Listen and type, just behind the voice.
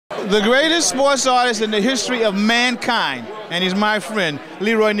The greatest sports artist in the history of mankind, and he's my friend,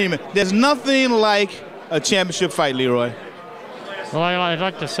 Leroy Neiman. There's nothing like a championship fight, Leroy. Well, I'd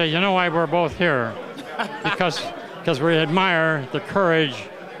like to say, you know why we're both here? Because we admire the courage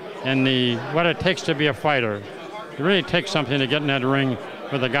and what it takes to be a fighter. It really takes something to get in that ring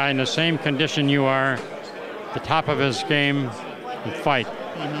with a guy in the same condition you are, the top of his game, and fight.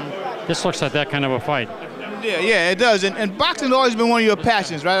 Mm-hmm. This looks like that kind of a fight. Yeah, it does. And boxing's always been one of your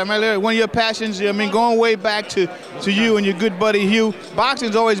passions, right? I mean, Larry, one of your passions, I mean, going way back to you and your good buddy Hugh,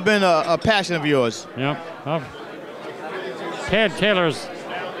 boxing's always been a passion of yours. Yep. Well, Ted Taylor's,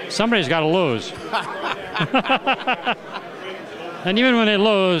 somebody's got to lose. And even when they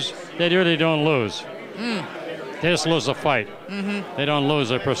lose, they really don't lose. They just lose the fight. Mm-hmm. They don't lose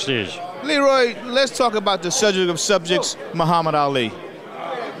their prestige. Leroy, let's talk about the subject of subjects, Muhammad Ali.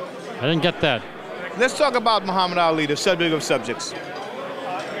 I didn't get that. Let's talk about Muhammad Ali, the subject of subjects.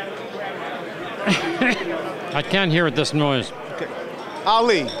 I can't hear this noise. Okay.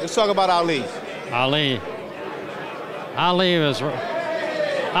 Ali, let's talk about Ali. Ali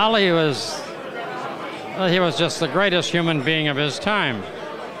he was just the greatest human being of his time.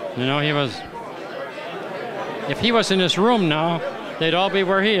 You know, if he was in this room now, they'd all be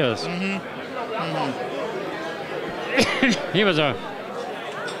where he is. Mm-hmm. Mm-hmm. He was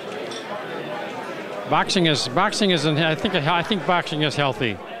boxing is I think boxing is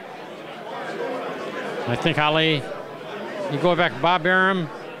healthy. I think Ali, you go back, Bob Arum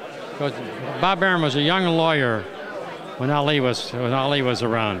was a young lawyer when Ali was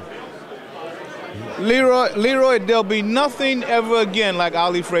around. Leroy, there'll be nothing ever again like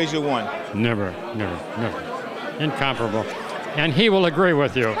Ali Frazier won. Never. Incomparable. And he will agree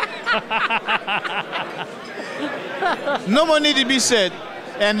with you. No more need to be said.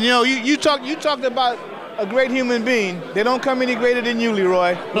 And you know, you talked about a great human being. They don't come any greater than you,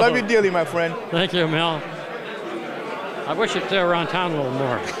 Leroy. Love you dearly, my friend. Thank you, Mel. I wish you'd stay around town a little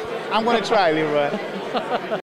more. I'm going to try, Leroy.